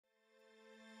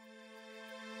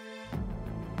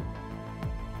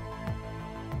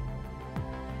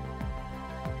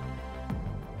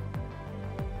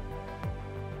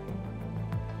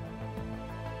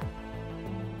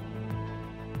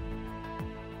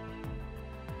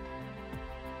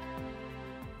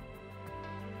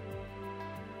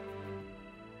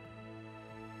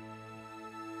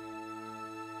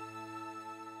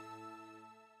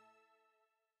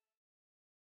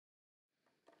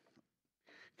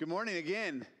Good morning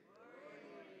again.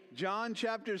 John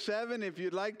chapter 7, if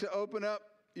you'd like to open up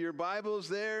your Bibles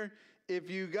there.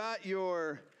 If you got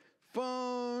your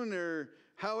phone or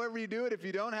however you do it, if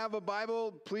you don't have a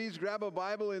Bible, please grab a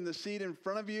Bible in the seat in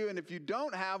front of you. And if you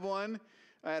don't have one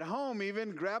at home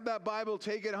even, grab that Bible,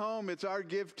 take it home. It's our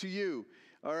gift to you.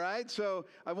 All right, so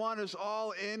I want us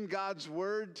all in God's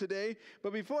Word today.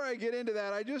 But before I get into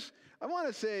that, I want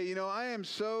to say, I am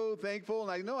so thankful,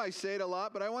 and I know I say it a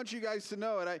lot, but I want you guys to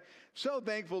know it. I'm so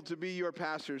thankful to be your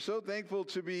pastor, so thankful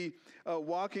to be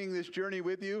walking this journey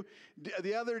with you.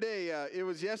 The other day, it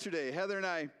was yesterday, Heather and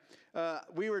I,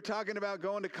 we were talking about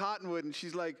going to Cottonwood, and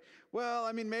she's like,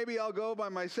 well, maybe I'll go by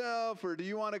myself, or do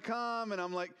you want to come? And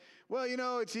I'm like, well,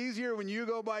 it's easier when you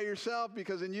go by yourself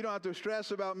because then you don't have to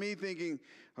stress about me thinking,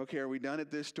 okay, are we done at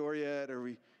this store yet? Are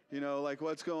we,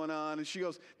 what's going on? And she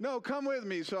goes, no, come with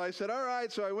me. So I said, all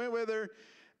right. So I went with her,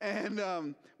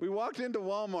 and we walked into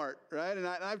Walmart, right? And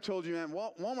I've told you, man,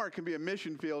 Walmart can be a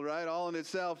mission field, right, all in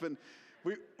itself. And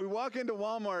we walk into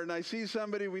Walmart, and I see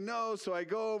somebody we know, so I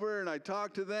go over and I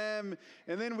talk to them,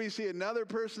 and then we see another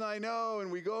person I know, and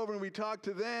we go over and we talk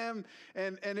to them,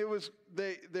 and it was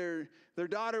their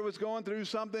daughter was going through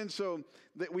something, so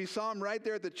that we saw them right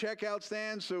there at the checkout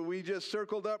stand, so we just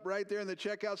circled up right there in the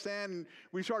checkout stand, and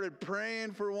we started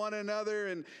praying for one another,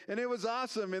 and it was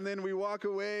awesome. And then we walk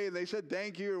away, and they said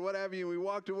thank you or what have you, and we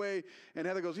walked away, and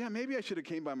Heather goes, yeah, maybe I should have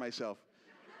came by myself.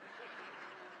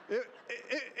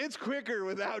 It's quicker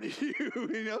without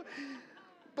you,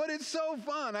 But it's so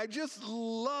fun. I just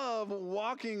love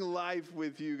walking life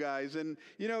with you guys. And,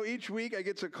 each week I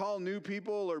get to call new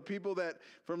people or people that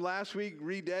from last week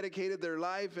rededicated their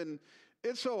life. And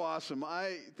it's so awesome.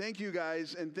 I thank you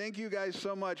guys. And thank you guys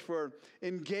so much for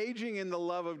engaging in the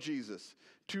love of Jesus,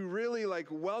 to really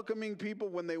welcoming people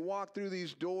when they walk through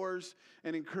these doors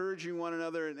and encouraging one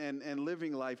another and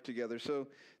living life together. So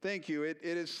thank you. It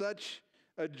is such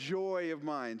a joy of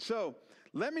mine. So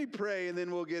let me pray and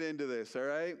then we'll get into this, all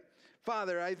right?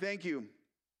 Father, I thank you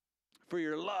for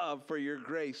your love, for your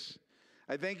grace.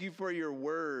 I thank you for your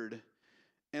word.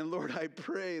 And Lord, I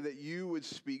pray that you would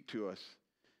speak to us,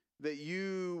 that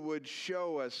you would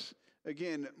show us,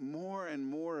 again, more and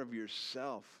more of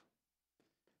yourself.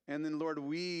 And then, Lord,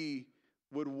 we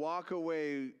would walk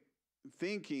away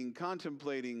thinking,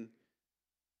 contemplating,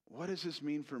 what does this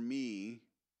mean for me?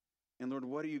 And Lord,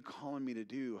 what are you calling me to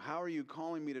do? How are you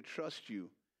calling me to trust you?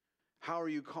 How are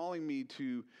you calling me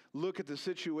to look at the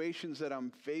situations that I'm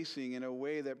facing in a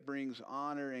way that brings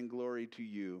honor and glory to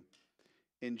you?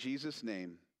 In Jesus'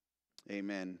 name,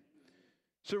 amen.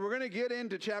 So we're going to get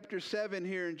into chapter 7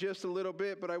 here in just a little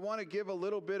bit, but I want to give a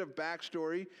little bit of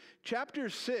backstory.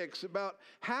 Chapter 6, about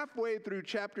halfway through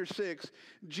chapter 6,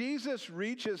 Jesus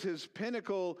reaches his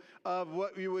pinnacle of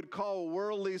what you would call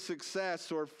worldly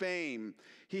success or fame.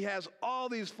 He has all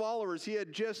these followers. He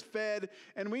had just fed,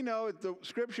 and we know the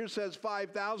scripture says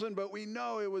 5,000, but we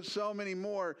know it was so many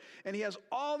more. And he has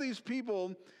all these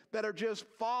people that are just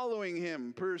following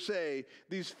him, per se,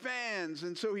 these fans.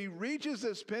 And so he reaches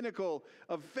this pinnacle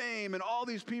of fame, and all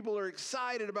these people are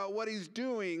excited about what he's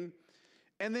doing.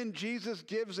 And then Jesus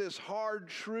gives this hard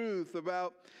truth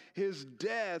about his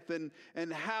death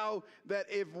and how that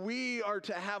if we are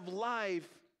to have life,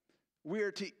 we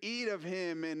are to eat of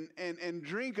him and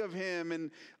drink of him.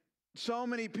 And so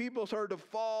many people started to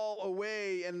fall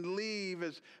away and leave,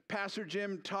 as Pastor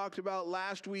Jim talked about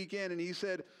last weekend. And he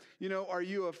said, are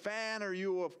you a fan? Are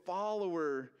you a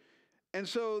follower? And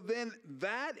so then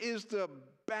that is the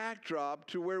backdrop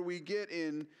to where we get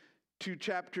into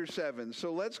chapter 7.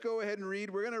 So let's go ahead and read.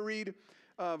 We're going to read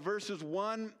verses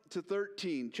 1 to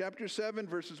 13. Chapter 7,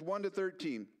 verses 1 to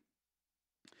 13.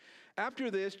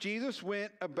 After this, Jesus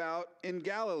went about in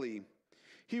Galilee.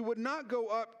 He would not go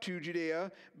up to Judea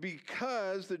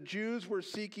because the Jews were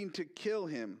seeking to kill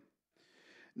him.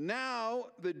 Now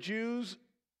the Jews'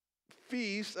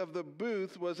 feast of the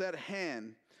booth was at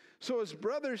hand. So his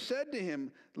brothers said to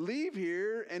him, leave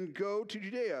here and go to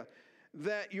Judea,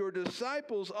 that your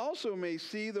disciples also may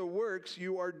see the works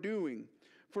you are doing.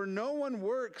 For no one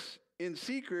works in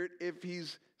secret if he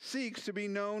seeks to be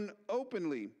known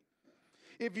openly.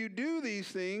 If you do these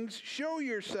things, show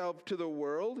yourself to the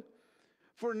world,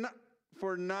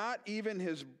 for not even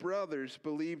his brothers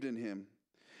believed in him.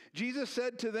 Jesus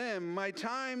said to them, my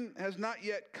time has not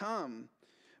yet come,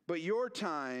 but your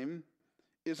time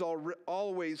is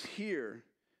always here.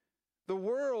 The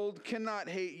world cannot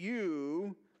hate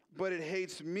you, but it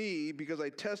hates me because I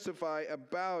testify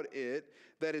about it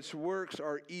that its works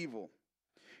are evil.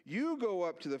 You go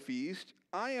up to the feast.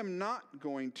 I am not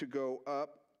going to go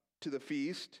up to the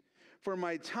feast, for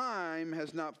my time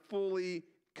has not fully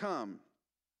come.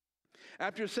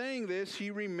 After saying this,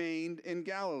 he remained in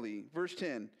Galilee. Verse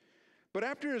 10. But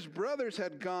after his brothers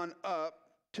had gone up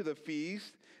to the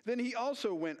feast, then he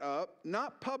also went up,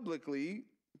 not publicly,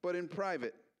 but in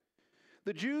private.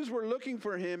 The Jews were looking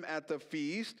for him at the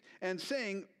feast and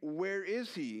saying, "Where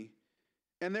is he?"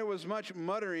 And there was much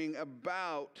muttering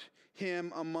about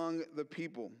him among the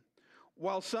people.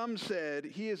 While some said,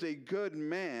 "He is a good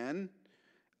man,"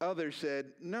 others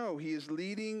said, "No, he is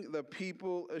leading the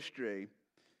people astray."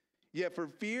 Yet for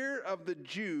fear of the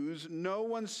Jews, no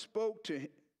one spoke to him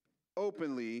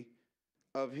openly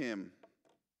of him.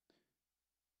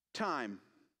 Time.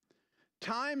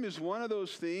 Time is one of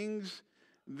those things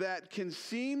that can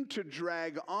seem to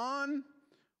drag on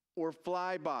or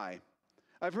fly by.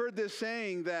 I've heard this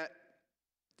saying that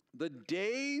the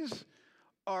days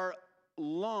are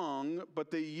long,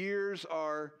 but the years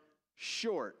are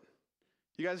short.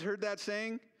 You guys heard that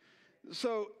saying?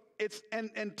 So it's,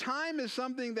 and time is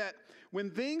something that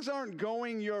when things aren't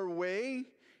going your way,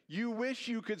 you wish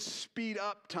you could speed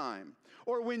up time.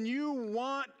 Or when you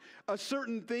want a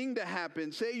certain thing to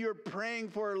happen, say you're praying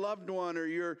for a loved one or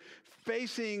you're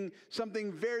facing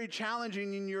something very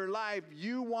challenging in your life,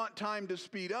 you want time to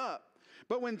speed up.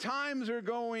 But when times are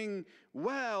going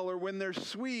well or when they're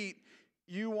sweet,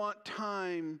 you want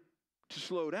time to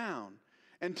slow down.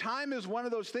 And time is one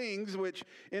of those things which,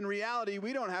 in reality,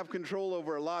 we don't have control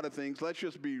over a lot of things. Let's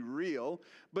just be real.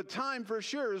 But time, for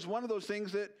sure, is one of those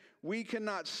things that we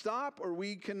cannot stop or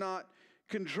we cannot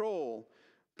control.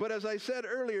 But as I said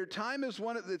earlier, time is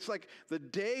it's like the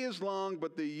day is long,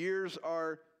 but the years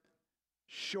are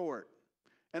short.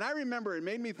 And I remember it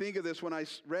made me think of this when I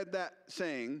read that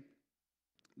saying,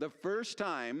 the first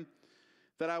time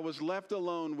that I was left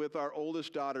alone with our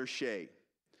oldest daughter, Shay.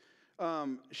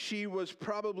 She was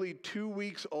probably 2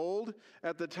 weeks old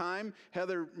at the time.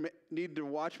 Heather needed to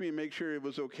watch me and make sure it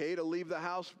was okay to leave the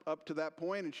house up to that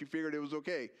point, and she figured it was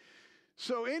okay.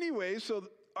 So anyway,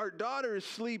 our daughter is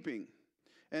sleeping,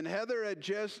 and Heather had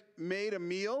just made a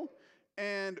meal,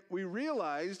 and we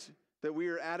realized that we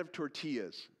were out of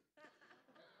tortillas,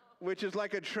 which is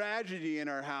like a tragedy in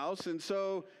our house. And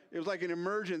so it was like an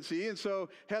emergency. And so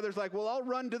Heather's like, "Well, I'll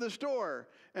run to the store."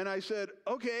 And I said,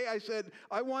 "Okay." I said,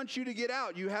 "I want you to get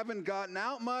out. You haven't gotten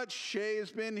out much. Shay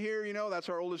has been here, that's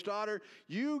our oldest daughter.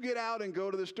 You get out and go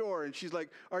to the store." And she's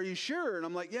like, "Are you sure?" And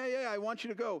I'm like, yeah, I want you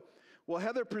to go." Well,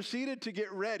 Heather proceeded to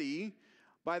get ready.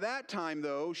 By that time,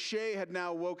 though, Shay had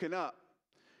now woken up.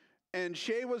 And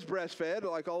Shay was breastfed,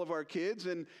 like all of our kids.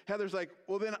 And Heather's like,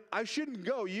 "Well, then I shouldn't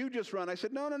go. You just run." I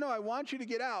said, No. I want you to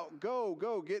get out. Go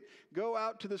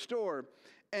out to the store.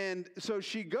 And so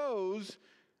she goes.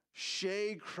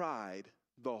 Shay cried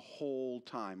the whole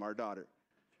time, our daughter.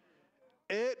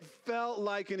 It felt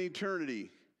like an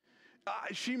eternity.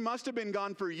 She must have been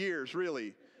gone for years,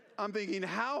 really. I'm thinking,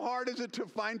 how hard is it to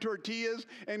find tortillas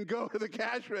and go to the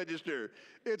cash register?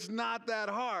 It's not that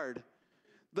hard.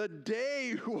 The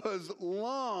day was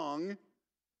long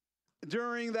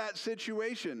during that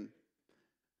situation.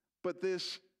 But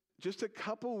just a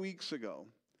couple weeks ago,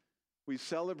 we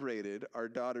celebrated our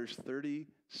daughter's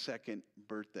 32nd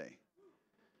birthday.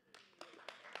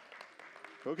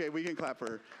 Okay, we can clap for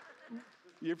her.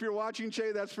 If you're watching,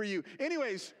 Shay, that's for you.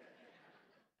 Anyways,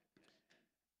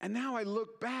 and now I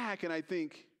look back and I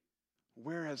think,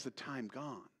 where has the time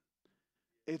gone?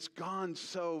 It's gone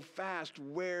so fast.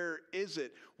 Where is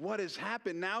it? What has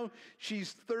happened? Now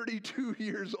she's 32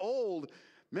 years old.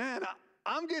 Man,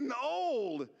 I'm getting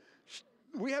old.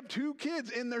 We have 2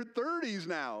 kids in their 30s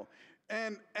now.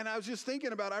 And I was just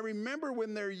thinking I remember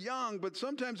when they're young, but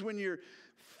sometimes when you're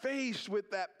faced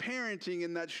with that parenting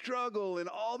and that struggle and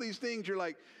all these things, you're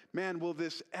like, man, will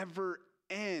this ever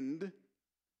end?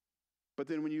 But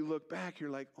then when you look back, you're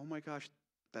like, oh my gosh,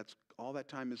 that's all that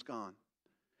time is gone.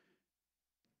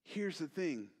 Here's the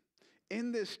thing.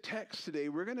 In this text today,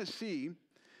 we're going to see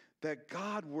that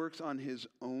God works on his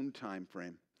own time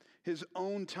frame. His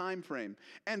own time frame.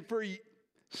 And for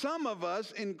some of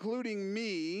us, including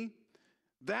me,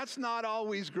 that's not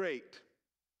always great.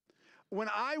 When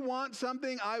I want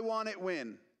something, I want it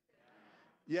when?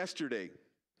 Yesterday.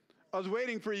 I was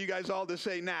waiting for you guys all to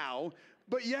say now,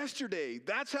 but yesterday.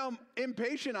 That's how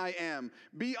impatient I am.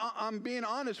 I'm being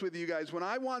honest with you guys. When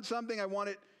I want something, I want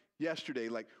it yesterday.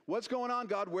 Like, what's going on,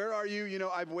 God? Where are you?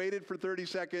 I've waited for 30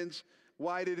 seconds.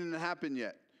 Why didn't it happen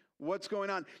yet? What's going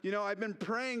on? I've been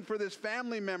praying for this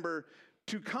family member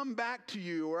to come back to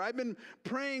you, or I've been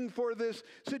praying for this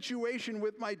situation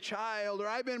with my child, or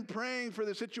I've been praying for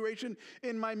the situation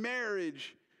in my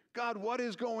marriage. God, what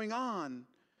is going on?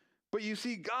 But you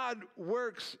see, God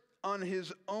works on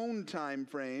his own time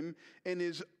frame in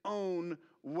his own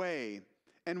way.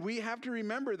 And we have to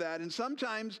remember that. And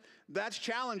sometimes that's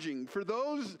challenging. For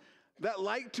those that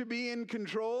like to be in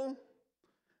control,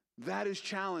 that is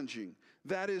challenging.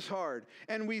 That is hard.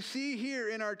 And we see here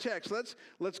in our text,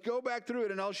 let's go back through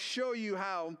it and I'll show you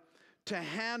how to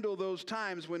handle those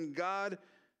times when God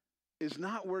is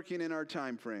not working in our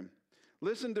time frame.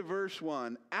 Listen to verse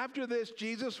 1. After this,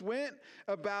 Jesus went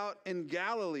about in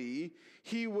Galilee.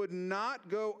 He would not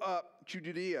go up to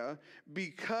Judea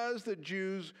because the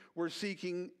Jews were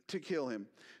seeking to kill him.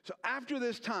 So after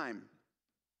this time,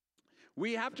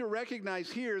 we have to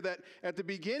recognize here that at the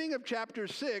beginning of chapter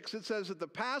 6, it says that the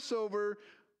Passover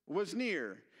was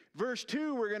near. Verse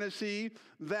 2, we're going to see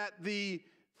that the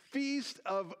Feast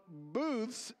of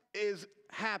Booths is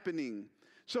happening.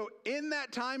 So in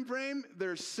that time frame,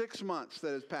 there's 6 months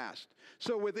that has passed.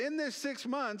 So within this 6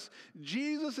 months,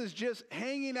 Jesus is just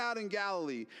hanging out in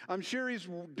Galilee. I'm sure he's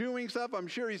doing stuff. I'm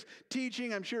sure he's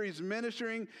teaching. I'm sure he's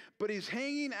ministering. But he's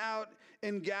hanging out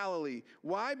in Galilee.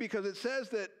 Why? Because it says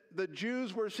that the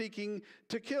Jews were seeking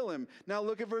to kill him. Now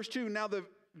look at verse 2. Now the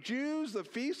Jews, the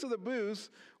Feast of the Booths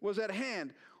was at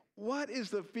hand. What is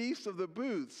the Feast of the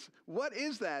Booths? What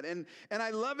is that? And I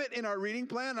love it in our reading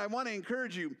plan. I want to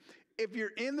encourage you. If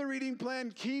you're in the reading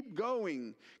plan, keep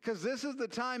going. Because this is the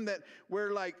time that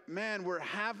we're like, man, we're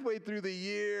halfway through the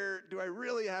year. Do I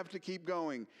really have to keep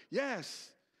going?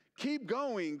 Yes. Keep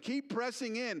going. Keep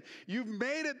pressing in. You've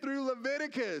made it through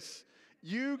Leviticus.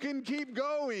 You can keep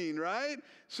going, right?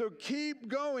 So keep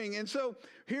going. And so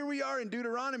here we are in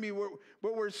Deuteronomy. What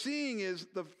we're seeing is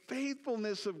the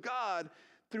faithfulness of God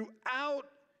throughout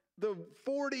the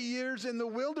 40 years in the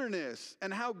wilderness,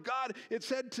 and how God, it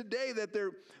said today that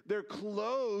their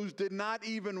clothes did not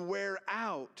even wear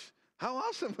out. How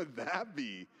awesome would that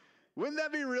be? Wouldn't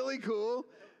that be really cool?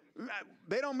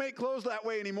 They don't make clothes that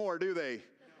way anymore, do they?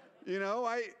 You know,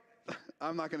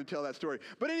 I'm not going to tell that story.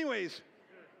 But anyways,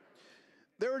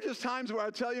 there were just times where I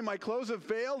tell you my clothes have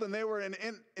failed and they were in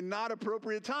not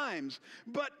appropriate times.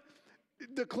 But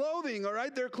the clothing, all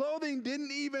right, their clothing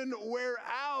didn't even wear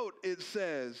out, it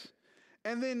says.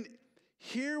 And then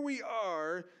here we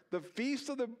are, the Feast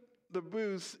of the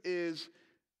Booths is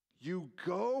you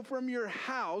go from your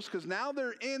house, because now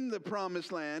they're in the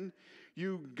promised land.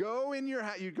 You go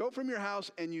from your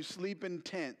house and you sleep in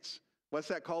tents. What's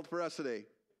that called for us today?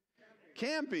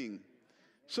 Camping.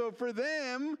 So for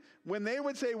them, when they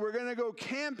would say, we're going to go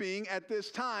camping at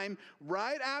this time,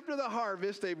 right after the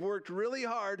harvest, they've worked really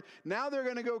hard. Now they're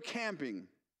going to go camping.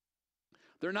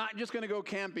 They're not just going to go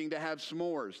camping to have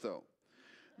s'mores, though.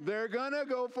 They're going to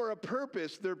go for a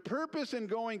purpose. Their purpose in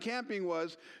going camping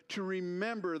was to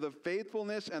remember the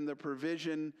faithfulness and the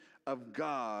provision of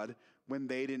God when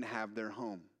they didn't have their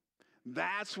home.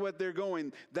 That's what they're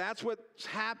going. That's what's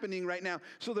happening right now.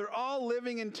 So they're all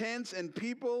living in tents, and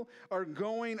people are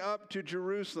going up to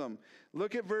Jerusalem.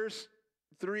 Look at verse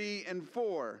 3 and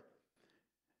 4.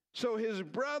 So his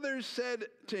brothers said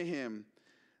to him,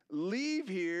 leave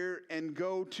here and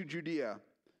go to Judea,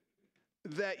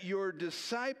 that your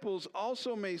disciples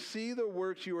also may see the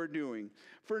works you are doing.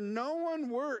 For no one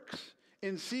works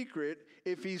in secret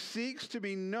if he seeks to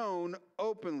be known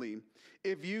openly.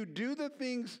 If you do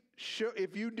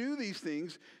these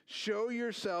things, show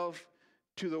yourself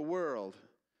to the world.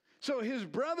 So his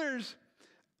brothers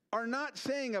are not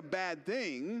saying a bad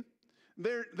thing.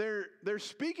 They're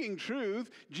speaking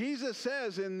truth. Jesus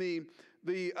says in the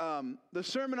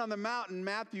Sermon on the Mount in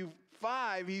Matthew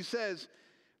 5, he says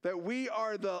that we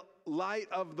are the light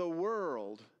of the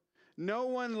world. No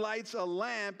one lights a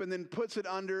lamp and then puts it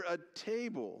under a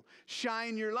table.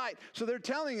 Shine your light. So they're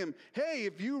telling him, hey,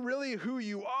 if you really who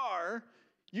you are,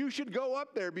 you should go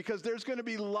up there because there's going to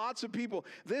be lots of people.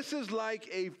 This is like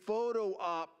a photo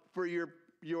op for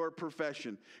your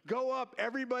profession. Go up,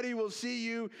 everybody will see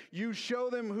you. You show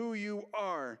them who you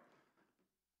are.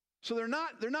 So they're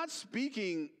not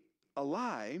speaking a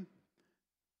lie,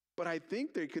 but I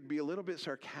think they could be a little bit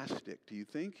sarcastic. Do you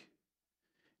think?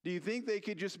 Do you think they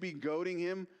could just be goading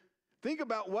him? Think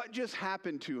about what just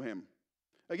happened to him.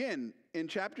 Again, in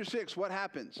chapter 6, what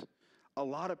happens? A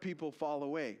lot of people fall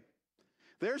away.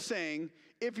 They're saying,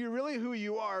 if you're really who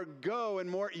you are, go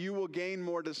and you will gain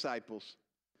more disciples.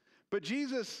 But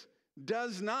Jesus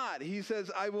does not. He says,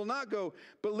 I will not go.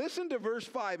 But listen to verse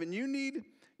 5, and you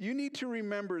need to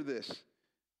remember this.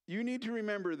 You need to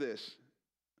remember this.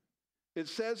 It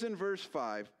says in verse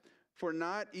 5, for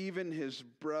not even his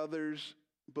brothers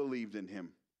believed in him.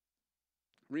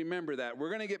 Remember that. We're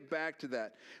going to get back to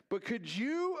that. But could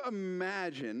you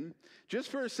imagine, just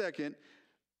for a second,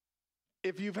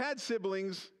 if you've had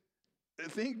siblings,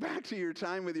 think back to your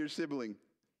time with your sibling.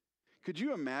 Could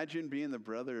you imagine being the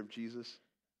brother of Jesus?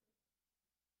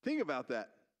 Think about that.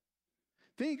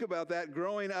 Think about that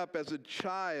growing up as a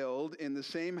child in the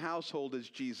same household as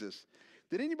Jesus.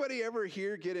 Did anybody ever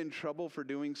here get in trouble for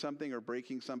doing something or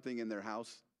breaking something in their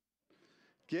house?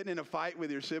 Getting in a fight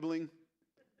with your sibling?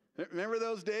 Remember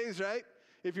those days, right?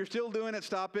 If you're still doing it,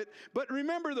 stop it. But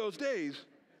remember those days.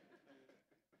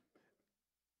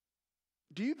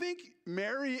 Do you think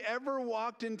Mary ever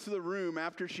walked into the room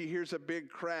after she hears a big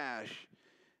crash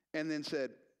and then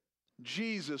said,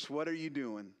 Jesus, what are you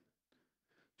doing?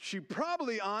 She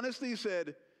probably honestly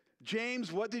said,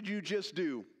 James, what did you just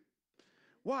do?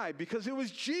 Why? Because it was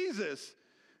Jesus.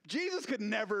 Jesus could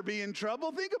never be in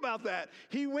trouble. Think about that.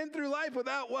 He went through life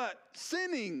without what?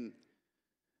 Sinning.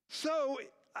 So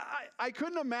I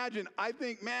couldn't imagine. I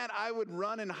think, man, I would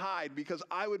run and hide because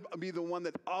I would be the one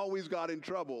that always got in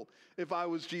trouble if I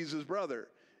was Jesus' brother.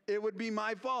 It would be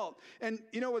my fault. And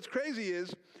you know what's crazy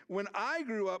is when I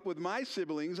grew up with my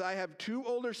siblings, I have 2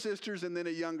 older sisters and then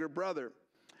a younger brother.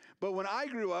 But when I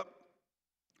grew up,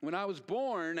 when I was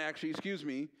born,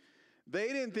 they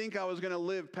didn't think I was going to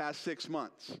live past 6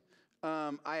 months.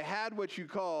 I had what you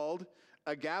called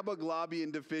a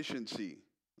gabaglobin deficiency.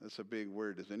 That's a big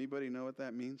word. Does anybody know what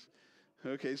that means?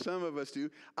 Okay, some of us do.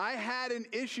 I had an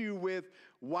issue with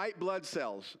white blood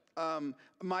cells.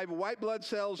 My white blood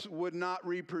cells would not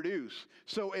reproduce.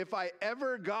 So if I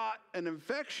ever got an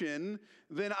infection,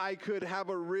 then I could have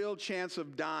a real chance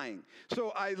of dying.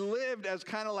 So I lived as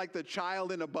kind of like the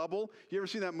child in a bubble. You ever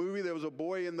seen that movie? There was a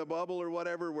boy in the bubble or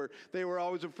whatever where they were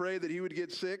always afraid that he would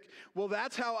get sick. Well,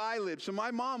 that's how I lived. So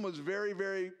my mom was very,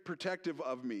 very protective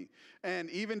of me. And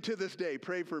even to this day,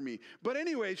 pray for me. But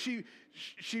anyway, she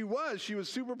was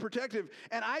super protective.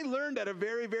 And I learned at a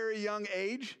very, very young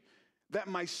age that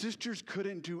my sisters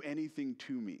couldn't do anything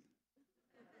to me.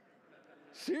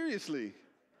 Seriously.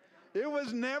 It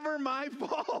was never my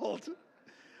fault.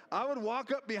 I would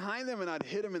walk up behind them and I'd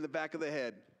hit them in the back of the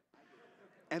head.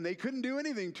 And they couldn't do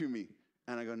anything to me.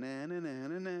 And I go, na, na, na,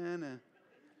 na, na, na.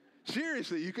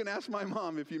 Seriously, you can ask my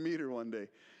mom if you meet her one day.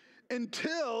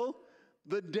 Until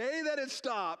the day that it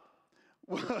stopped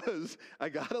was I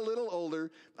got a little older.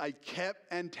 I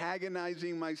kept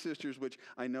antagonizing my sisters, which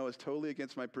I know is totally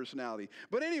against my personality.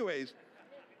 But anyways,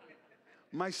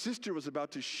 my sister was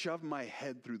about to shove my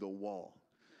head through the wall.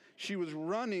 She was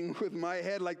running with my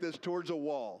head like this towards a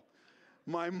wall.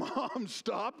 My mom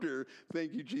stopped her.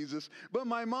 Thank you, Jesus. But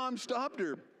my mom stopped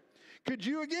her. Could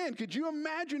you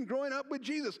imagine growing up with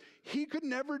Jesus? He could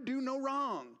never do no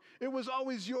wrong. It was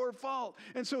always your fault.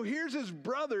 And so here's his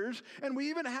brothers, and we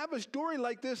even have a story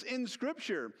like this in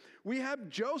Scripture. We have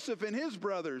Joseph and his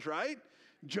brothers, right?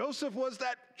 Joseph was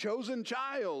that chosen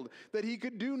child that he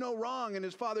could do no wrong in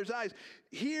his father's eyes.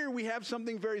 Here we have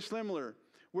something very similar,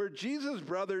 where Jesus'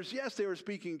 brothers, yes, they were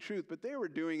speaking truth, but they were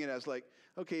doing it as like,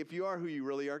 okay, if you are who you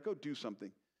really are, go do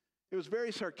something. It was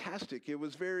very sarcastic. It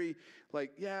was very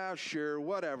like, yeah, sure,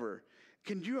 whatever.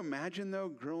 Can you imagine, though,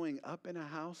 growing up in a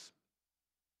house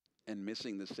and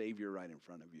missing the Savior right in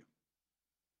front of you?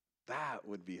 That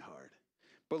would be hard.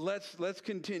 But let's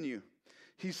continue.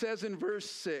 He says in verse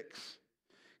 6,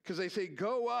 because they say,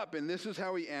 go up, and this is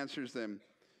how he answers them.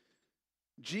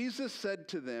 Jesus said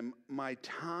to them, my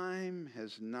time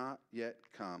has not yet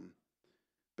come,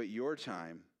 but your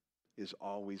time is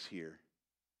always here.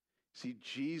 See,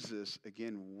 Jesus,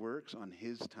 again, works on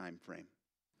his time frame.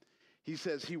 He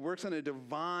says he works on a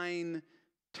divine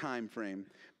time frame.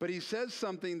 But he says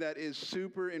something that is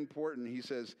super important. He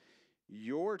says,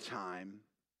 your time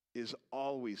is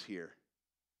always here.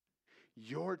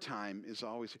 Your time is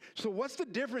always here. So what's the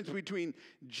difference between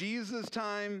Jesus'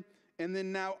 time and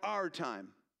then now our time?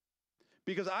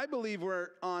 Because I believe we're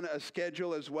on a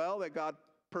schedule as well that God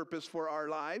purposed for our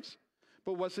lives.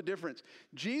 But what's the difference?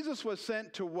 Jesus was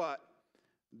sent to what?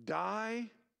 Die,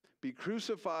 be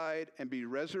crucified, and be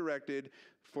resurrected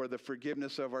for the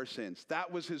forgiveness of our sins.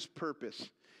 That was his purpose.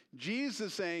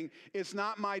 Jesus saying, it's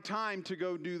not my time to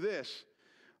go do this.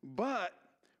 But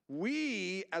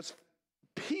we, as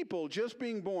people just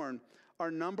being born,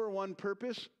 our number one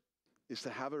purpose is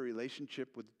to have a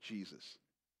relationship with Jesus.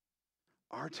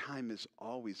 Our time is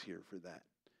always here for that.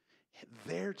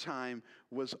 Their time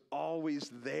was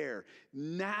always there.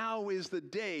 Now is the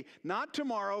day, not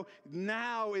tomorrow.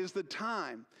 Now is the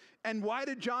time. And why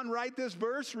did John write this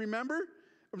verse? Remember?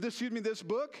 This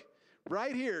book?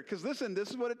 Right here. Because listen, this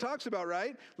is what it talks about,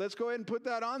 right? Let's go ahead and put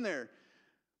that on there.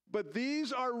 But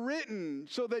these are written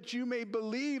so that you may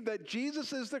believe that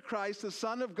Jesus is the Christ, the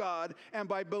Son of God, and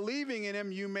by believing in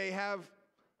him, you may have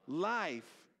life.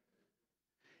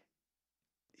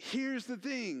 Here's the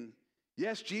thing.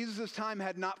 Yes, Jesus' time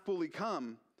had not fully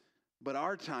come, but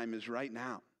our time is right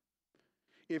now.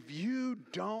 If you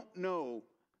don't know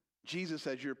Jesus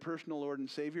as your personal Lord and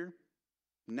Savior,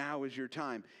 now is your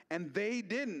time. And they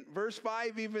didn't. Verse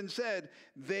 5 even said,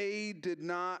 they did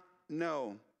not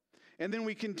know. And then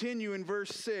we continue in verse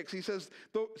 6. He says,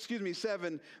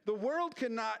 7, the world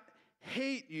cannot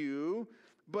hate you,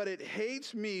 but it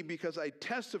hates me because I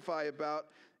testify about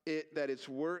it that its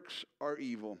works are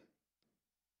evil.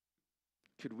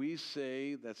 Could we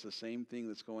say that's the same thing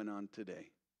that's going on today?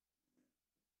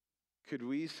 Could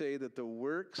we say that the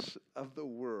works of the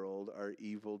world are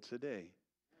evil today?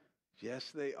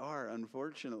 Yes, they are,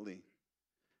 unfortunately.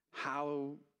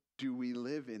 How do we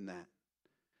live in that?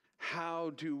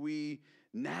 How do we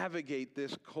navigate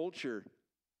this culture?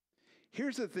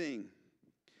 Here's the thing.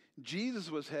 Jesus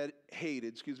was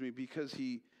hated, because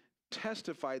he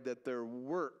testified that their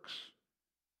works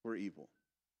were evil.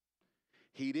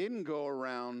 He didn't go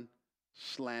around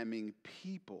slamming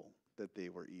people that they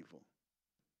were evil.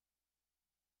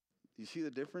 Do you see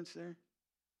the difference there?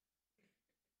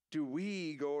 Do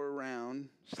we go around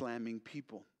slamming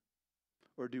people?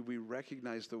 Or do we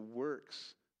recognize the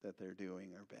works that they're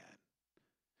doing are bad?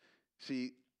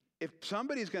 See, if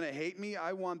somebody's going to hate me,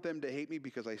 I want them to hate me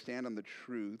because I stand on the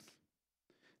truth,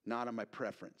 not on my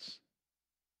preference,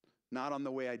 not on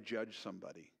the way I judge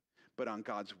somebody, but on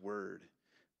God's word.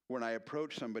 When I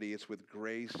approach somebody, it's with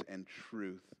grace and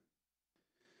truth.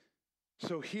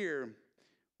 So here,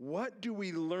 what do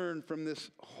we learn from this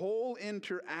whole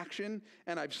interaction?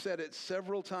 And I've said it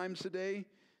several times today,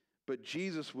 but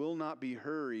Jesus will not be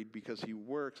hurried because he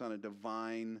works on a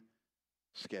divine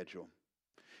schedule.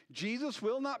 Jesus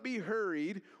will not be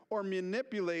hurried or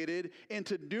manipulated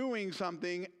into doing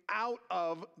something out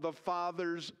of the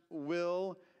Father's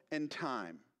will and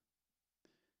time.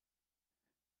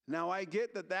 Now, I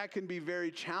get that that can be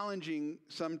very challenging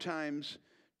sometimes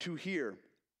to hear.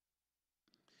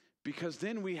 Because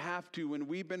then we have to, when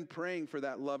we've been praying for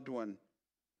that loved one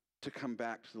to come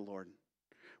back to the Lord,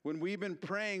 when we've been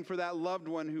praying for that loved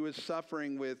one who is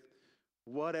suffering with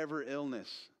whatever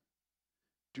illness,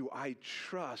 do I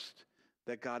trust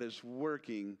that God is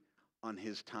working on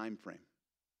his time frame?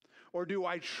 Or do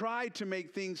I try to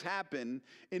make things happen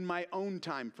in my own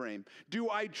time frame? Do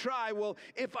I try, well,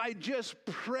 if I just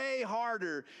pray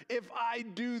harder, if I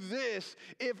do this,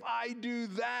 if I do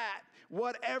that,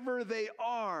 whatever they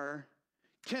are,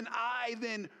 can I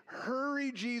then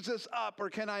hurry Jesus up, or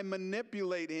can I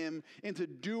manipulate him into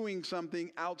doing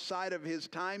something outside of his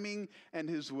timing and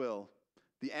his will?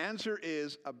 The answer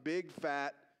is a big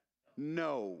fat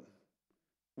no.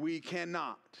 We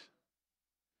cannot.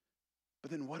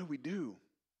 But then what do we do?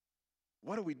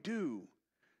 What do we do?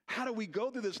 How do we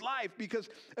go through this life? Because,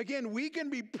 again, we can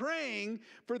be praying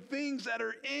for things that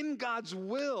are in God's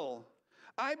will.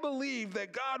 I believe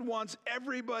that God wants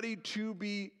everybody to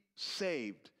be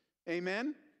saved.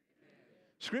 Amen?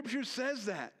 Scripture says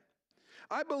that.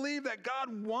 I believe that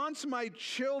God wants my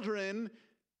children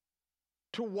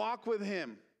to walk with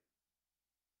him.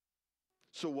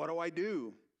 So what do I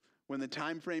do when the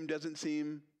time frame doesn't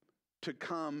seem to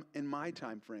come in my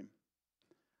time frame?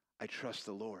 I trust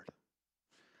the Lord.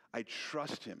 I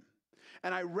trust him.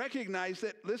 And I recognize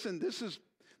that, listen, this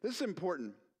is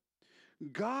important.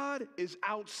 God is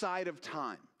outside of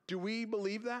time. Do we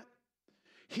believe that?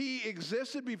 He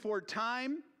existed before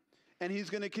time, and he's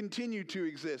going to continue to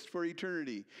exist for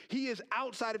eternity. He is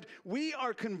outside of, we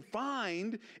are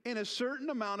confined in a certain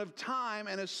amount of time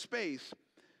and a space.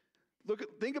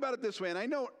 Think about it this way, and I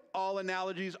know all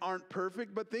analogies aren't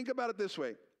perfect, but think about it this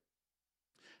way.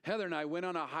 Heather and I went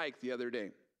on a hike the other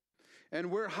day, and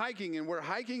we're hiking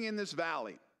in this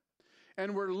valley,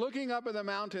 and we're looking up at the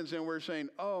mountains, and we're saying,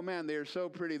 oh man, they are so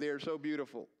pretty, they are so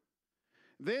beautiful.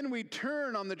 Then we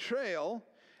turn on the trail,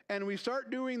 and we start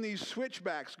doing these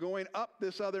switchbacks going up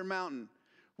this other mountain.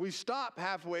 We stop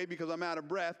halfway because I'm out of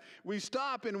breath. We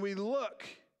stop and we look,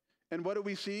 and what do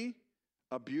we see?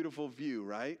 A beautiful view,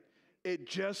 right? It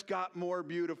just got more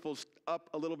beautiful up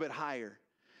a little bit higher.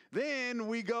 Then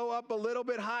we go up a little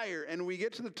bit higher and we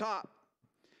get to the top.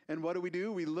 And what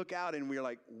do? We look out and we're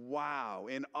like, wow,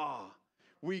 in awe.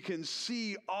 We can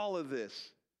see all of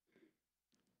this.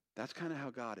 That's kind of how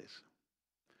God is.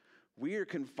 We are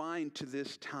confined to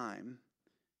this time,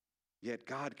 yet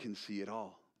God can see it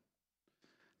all.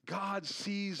 God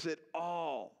sees it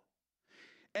all.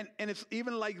 And it's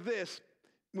even like this.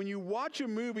 When you watch a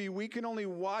movie, we can only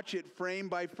watch it frame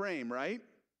by frame, right?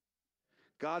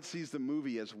 God sees the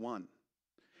movie as one.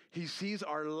 He sees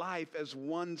our life as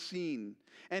one scene.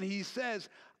 And he says,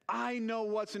 I know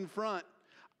what's in front.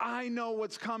 I know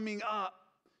what's coming up.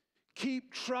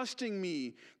 Keep trusting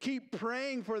me. Keep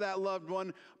praying for that loved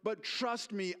one. But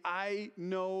trust me, I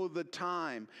know the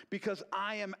time because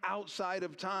I am outside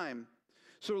of time.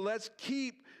 So let's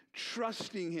keep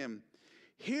trusting him.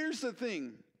 Here's the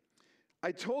thing.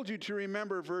 I told you to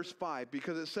remember verse 5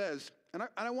 because it says, and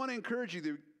I want to encourage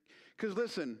you, because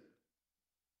listen,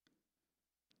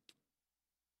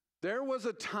 there was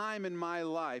a time in my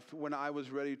life when I was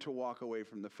ready to walk away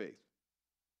from the faith.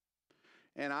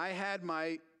 And I had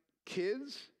my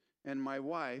kids and my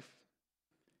wife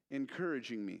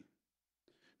encouraging me.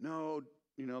 No,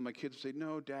 my kids would say,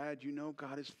 no, Dad,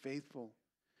 God is faithful.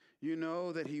 You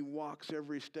know that he walks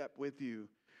every step with you.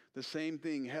 The same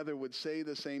thing. Heather would say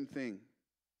the same thing.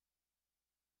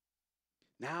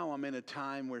 Now I'm in a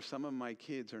time where some of my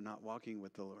kids are not walking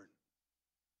with the Lord.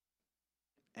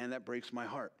 And that breaks my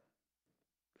heart.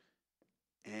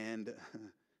 And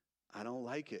I don't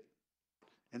like it.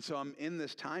 And so I'm in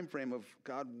this time frame of,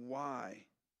 God, why?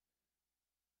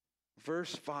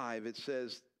 Verse 5, it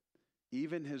says,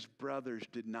 even his brothers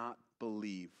did not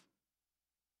believe.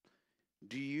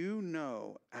 Do you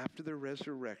know, after the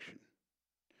resurrection,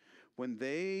 when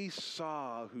they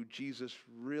saw who Jesus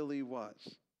really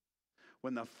was,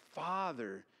 when the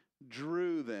Father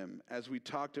drew them, as we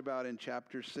talked about in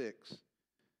chapter 6,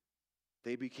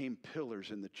 they became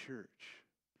pillars in the church.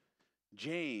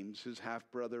 James, his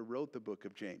half-brother, wrote the book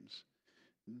of James.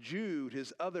 Jude,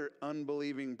 his other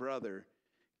unbelieving brother,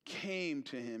 came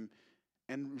to him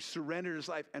and surrendered his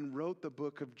life and wrote the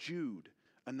book of Jude,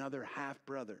 another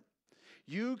half-brother.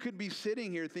 You could be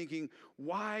sitting here thinking,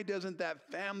 why doesn't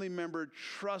that family member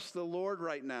trust the Lord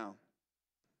right now?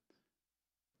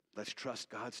 Let's trust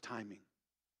God's timing.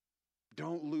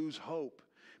 Don't lose hope.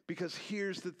 Because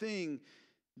here's the thing.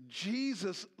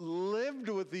 Jesus lived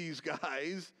with these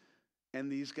guys,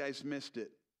 and these guys missed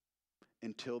it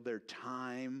until their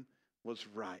time was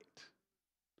right.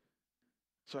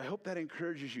 So I hope that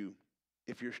encourages you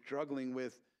if you're struggling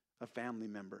with a family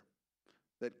member,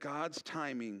 that God's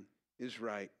timing is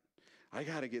right. I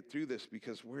got to get through this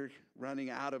because we're running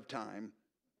out of time.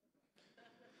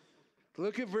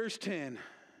 Look at verse 10.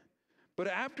 But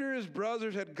after his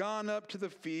brothers had gone up to the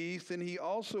feast, and he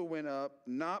also went up,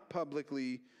 not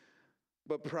publicly,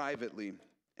 but privately.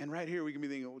 And right here we can be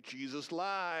thinking, oh, Jesus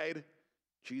lied.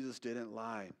 Jesus didn't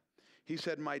lie. He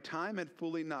said, my time had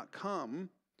fully not come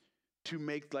to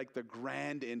make like the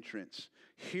grand entrance.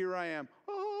 Here I am,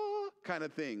 kind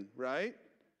of thing, right?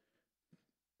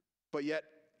 But yet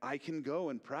I can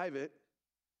go in private.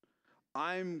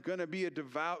 I'm going to be a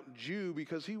devout Jew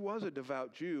because he was a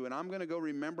devout Jew, and I'm going to go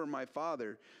remember my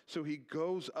father. So he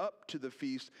goes up to the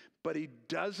feast, but he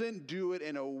doesn't do it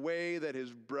in a way that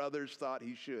his brothers thought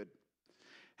he should.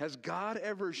 Has God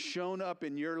ever shown up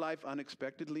in your life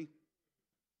unexpectedly?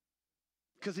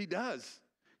 Because he does.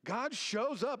 God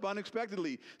shows up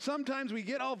unexpectedly. Sometimes we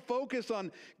get all focused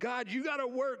on, God, you got to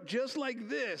work just like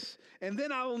this, and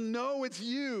then I'll know it's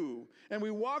you. And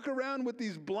we walk around with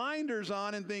these blinders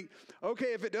on and think,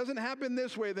 okay, if it doesn't happen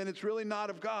this way, then it's really not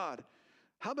of God.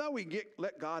 How about we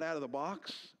let God out of the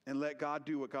box and let God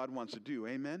do what God wants to do?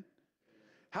 Amen?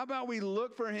 How about we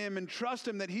look for him and trust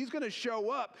him that he's going to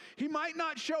show up? He might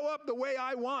not show up the way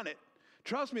I want it.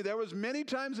 Trust me, there was many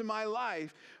times in my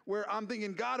life where I'm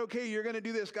thinking, God, okay, you're going to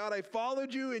do this. God, I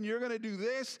followed you, and you're going to do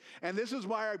this, and this is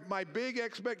my big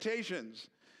expectations.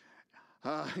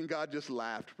 And God just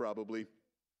laughed, probably.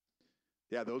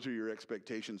 Yeah, those are your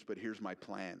expectations, but here's my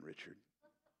plan, Richard.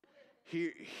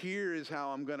 Here is how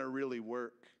I'm going to really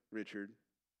work, Richard.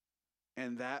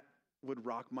 And that would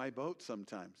rock my boat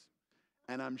sometimes.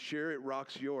 And I'm sure it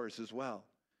rocks yours as well.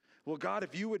 Well, God,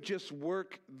 if you would just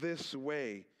work this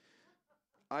way,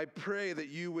 I pray that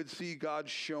you would see God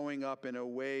showing up in a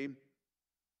way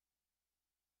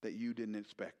that you didn't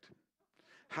expect.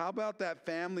 How about that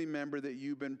family member that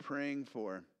you've been praying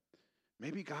for?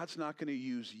 Maybe God's not going to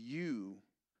use you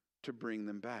to bring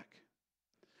them back.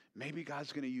 Maybe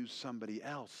God's going to use somebody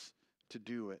else to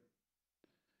do it.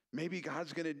 Maybe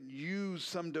God's going to use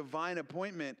some divine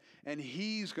appointment and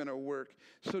he's going to work.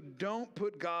 So don't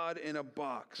put God in a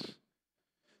box.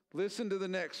 Listen to the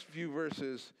next few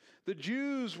verses. The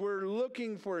Jews were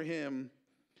looking for him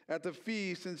at the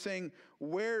feast and saying,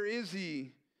 where is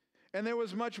he? And there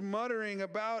was much muttering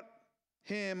about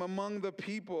him among the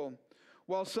people.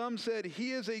 While some said,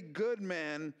 he is a good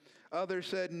man, others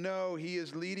said, no, he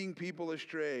is leading people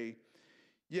astray.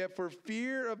 Yet for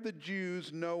fear of the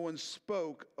Jews, no one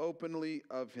spoke openly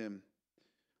of him.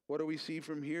 What do we see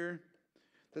from here?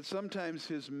 That sometimes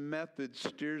his method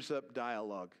stirs up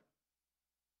dialogue.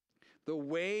 The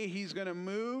way he's going to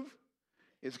move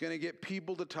is going to get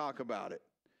people to talk about it.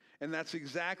 And that's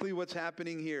exactly what's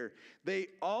happening here.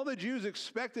 All the Jews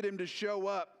expected him to show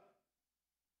up,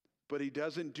 but he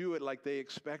doesn't do it like they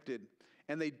expected.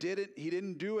 And he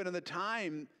didn't do it in the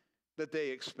time that they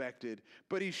expected.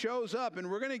 But he shows up, and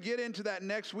we're going to get into that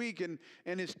next week and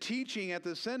his teaching at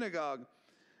the synagogue.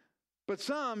 But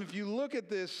some, if you look at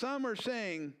this, some are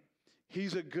saying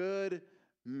he's a good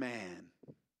man.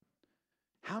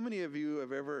 How many of you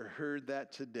have ever heard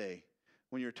that today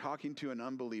when you're talking to an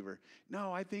unbeliever?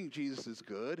 No, I think Jesus is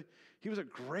good. He was a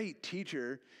great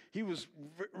teacher. He was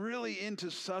really into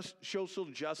social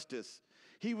justice.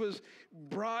 He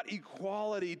brought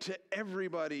equality to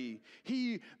everybody.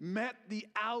 He met the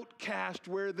outcast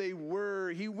where they were.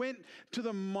 He went to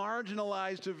the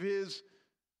marginalized of his.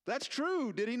 That's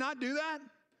true. Did he not do that?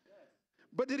 Yes.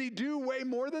 But did he do way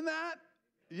more than that?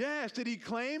 Yes. Did he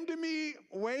claim to be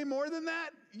way more than that?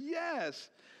 Yes.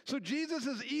 So Jesus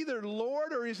is either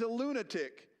Lord or he's a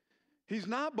lunatic. He's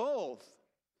not both.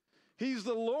 He's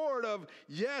the Lord of,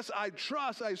 yes, I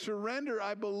trust, I surrender,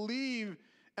 I believe,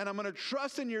 and I'm going to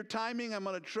trust in your timing, I'm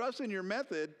going to trust in your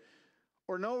method.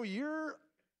 Or no, you're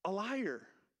a liar,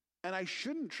 and I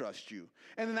shouldn't trust you.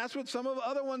 And then that's what some of the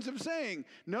other ones are saying.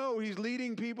 No, he's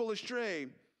leading people astray.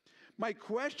 My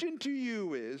question to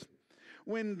you is,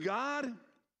 when God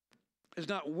is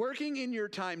not working in your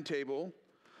timetable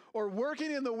or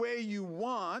working in the way you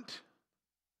want,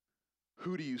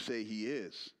 who do you say he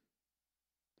is?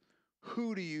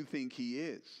 Who do you think he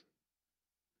is?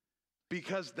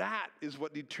 Because that is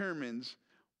what determines,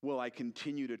 will I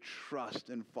continue to trust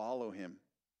and follow him?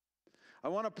 I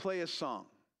want to play a song.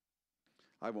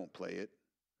 I won't play it.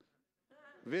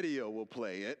 Video will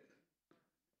play it.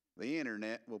 The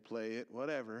internet will play it,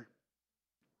 whatever.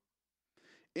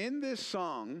 In this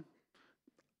song,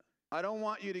 I don't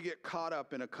want you to get caught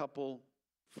up in a couple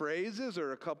phrases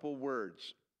or a couple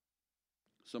words.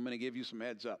 So I'm going to give you some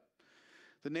heads up.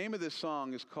 The name of this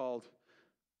song is called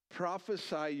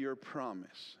Prophesy Your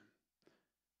Promise.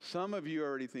 Some of you are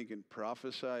already thinking,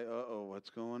 prophesy, uh-oh,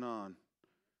 what's going on?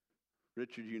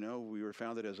 Richard, you know, we were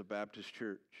founded as a Baptist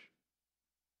church.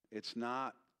 It's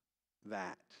not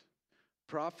that.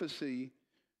 Prophecy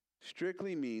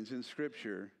strictly means in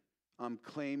Scripture, I'm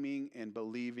claiming and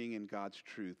believing in God's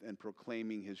truth and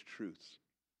proclaiming his truths.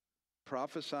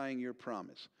 Prophesying your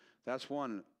promise. That's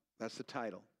one. That's the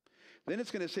title. Then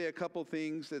it's going to say a couple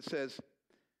things that says,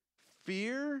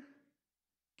 fear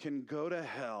can go to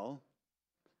hell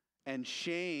and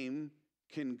shame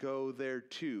can go there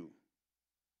too.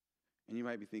 And you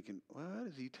might be thinking, what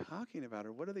is he talking about?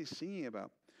 Or what are they singing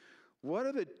about? What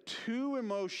are the two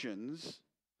emotions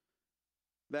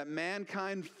that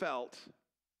mankind felt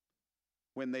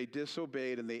when they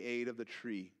disobeyed and they ate of the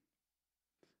tree?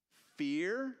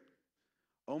 Fear.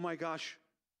 Oh my gosh,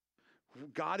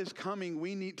 God is coming,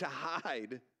 we need to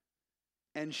hide.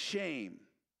 And shame.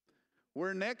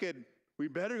 We're naked, we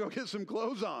better go get some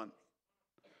clothes on.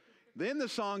 Then the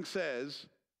song says,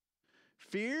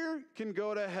 fear can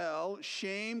go to hell,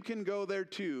 shame can go there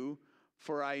too,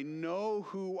 for I know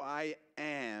who I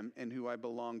am and who I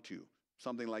belong to.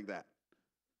 Something like that.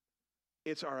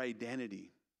 It's our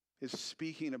identity. It's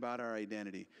speaking about our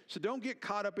identity. So don't get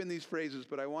caught up in these phrases,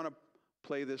 but I want to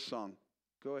play this song.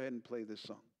 Go ahead and play this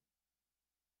song.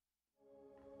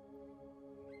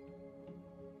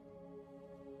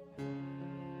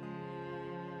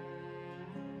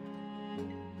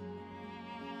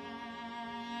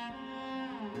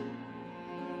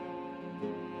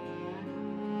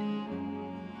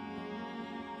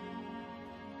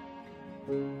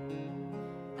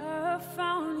 I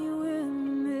found you in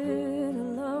the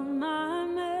middle of my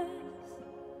mess.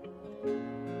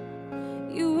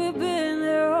 You have been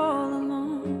there all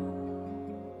along.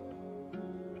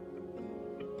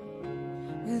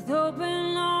 With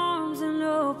open arms and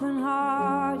open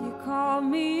heart, you called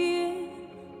me in.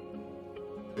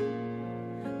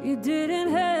 You didn't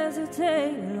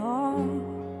hesitate at all.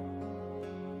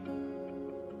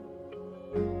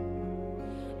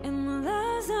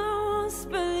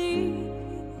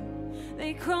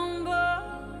 They crumble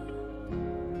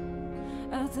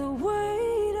at the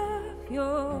weight of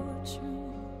your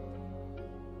truth,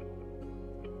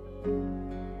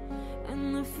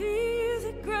 and the fear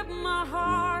that gripped my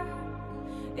heart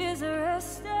is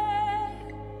arrested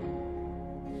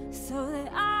so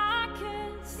that I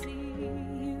can see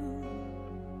you.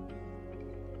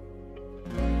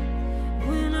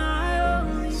 When I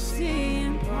only see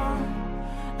in part,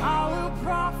 I will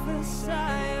prophesy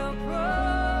your promise.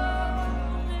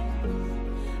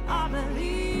 I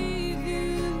believe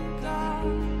you, God,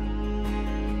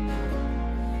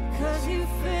 'cause you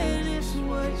finished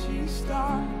what you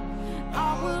start.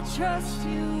 I will trust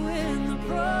you in the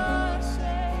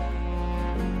process.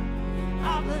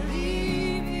 I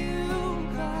believe you,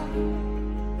 God.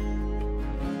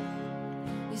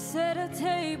 You set a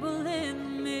table in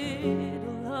the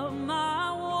middle of my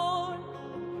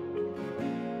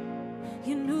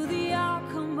You knew the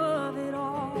outcome of it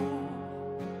all.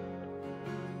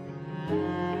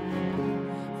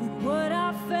 When what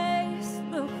I faced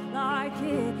looked like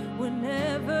it would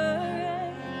never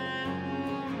end,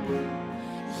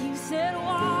 you said,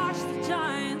 watch the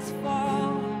giants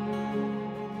fall.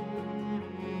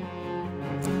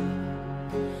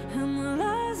 And the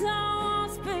lies I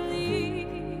once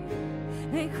believed,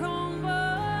 they crumble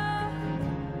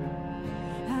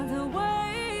at the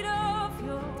weight of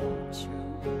your truth.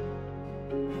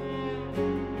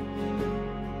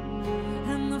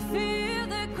 And the fear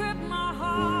that gripped my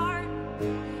heart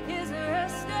is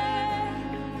arrested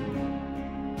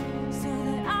so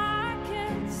that I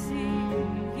can see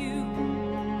you.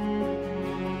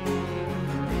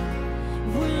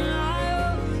 When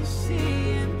I only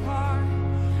see in part,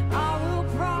 I will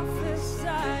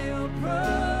prophesy your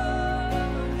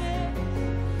promise.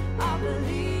 I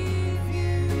believe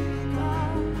you,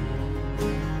 God,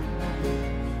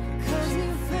 'cause you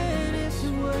finish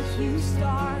what you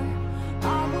start. I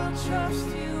will trust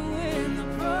you in the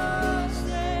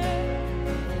process.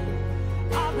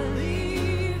 I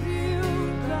believe you,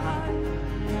 God.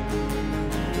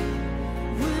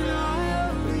 When I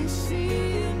only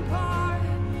see in part,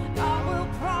 I will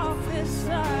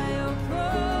prophesy your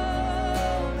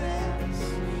promise.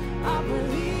 I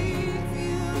believe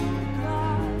you,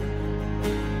 God,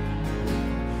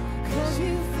 'cause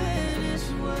you finish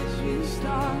what you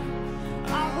start. I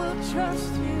will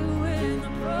trust you in the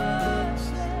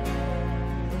process.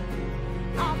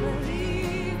 I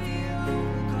believe you,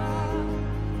 God.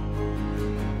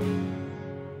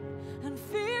 And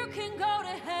fear can go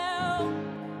to hell,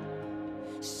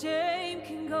 shame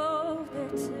can go there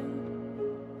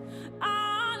too.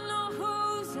 I know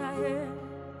whose I am,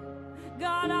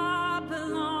 God, I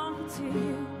belong to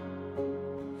you.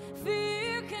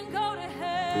 Fear can go to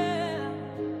hell,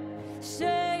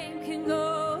 shame can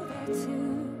go there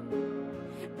too.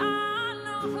 I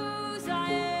know whose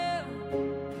I am,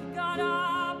 God,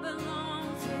 I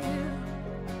belong to you.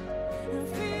 And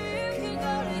fear can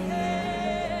go to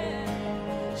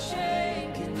hell,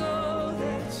 shame can go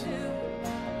there too.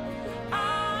 I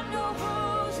know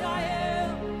whose I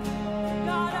am,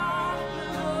 God, I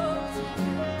belong to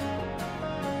you.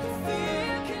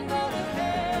 Fear can go to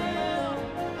hell,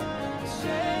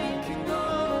 shame can go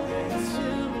there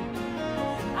too.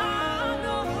 I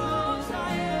know whose I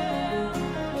am,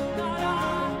 God, I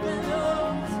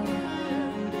belong to you.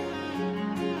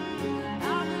 I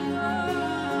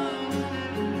belong.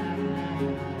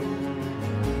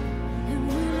 And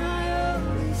when I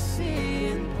only see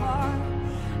in part,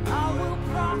 I will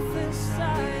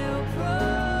prophesy your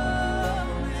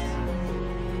promise.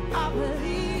 I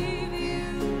believe you,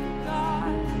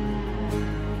 God,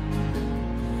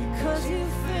 'cause you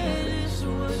finish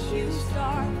what you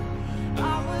start. I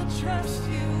will trust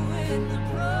you in the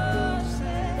process.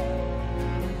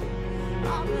 I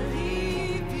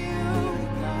believe you,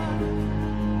 God.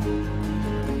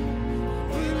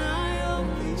 When I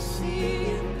only see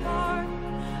in part,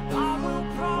 I will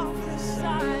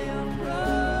prophesy your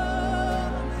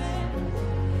promise.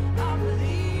 I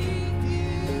believe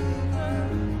you,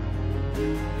 God,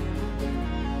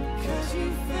 'cause you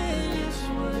finish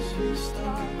what you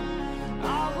start. I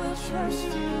will trust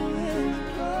you in the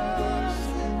process.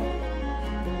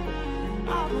 I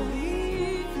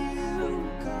believe you,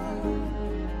 God.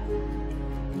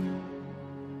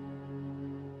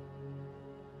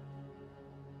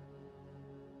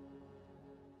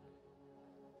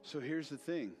 So here's the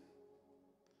thing.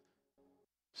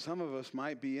 Some of us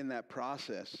might be in that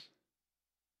process,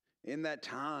 in that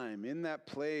time, in that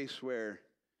place where,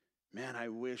 man, I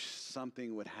wish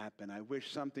something would happen. I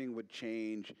wish something would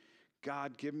change.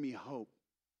 God, give me hope.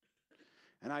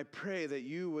 And I pray that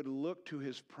you would look to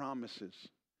his promises,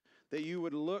 that you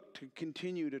would look to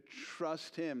continue to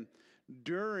trust him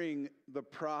during the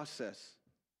process.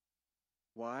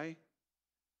 Why?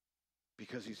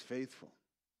 Because he's faithful.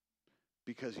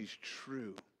 Because he's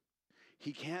true.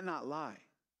 He cannot lie.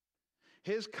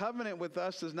 His covenant with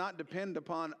us does not depend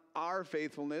upon our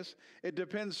faithfulness. It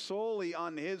depends solely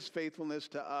on his faithfulness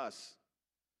to us.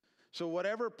 So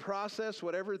whatever process,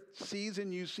 whatever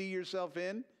season you see yourself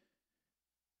in,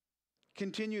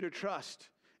 continue to trust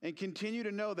and continue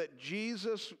to know that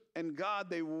Jesus and God,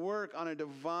 they work on a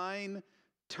divine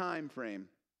time frame.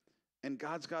 And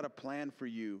God's got a plan for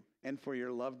you and for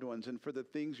your loved ones and for the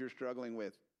things you're struggling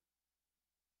with.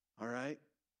 All right?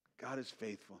 God is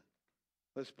faithful.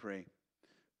 Let's pray.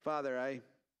 Father, I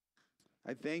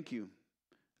thank you.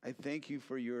 I thank you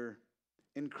for your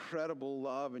incredible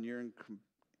love and your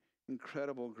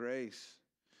incredible grace.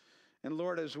 And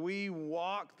Lord, as we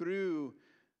walk through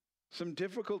some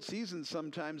difficult seasons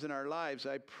sometimes in our lives,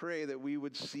 I pray that we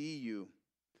would see you,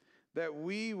 that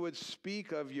we would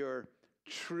speak of your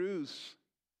truths,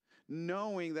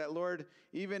 knowing that, Lord,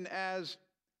 even as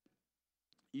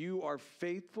you are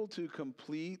faithful to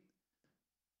complete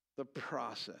the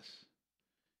process.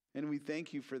 And we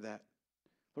thank you for that.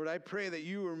 Lord, I pray that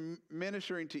you are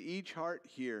ministering to each heart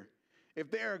here. If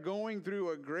they are going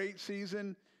through a great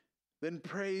season, then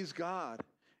praise God.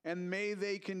 And may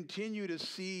they continue to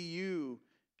see you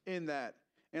in that.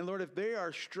 And Lord, if they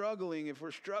are struggling, if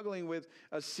we're struggling with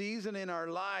a season in our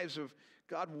lives of,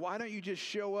 God, why don't you just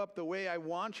show up the way I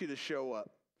want you to show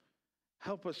up?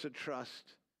 Help us to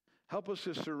trust. Help us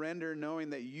to surrender,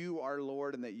 knowing that you are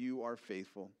Lord and that you are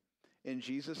faithful. In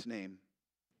Jesus' name,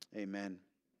 amen.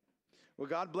 Well,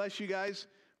 God bless you guys.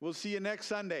 We'll see you next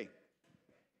Sunday.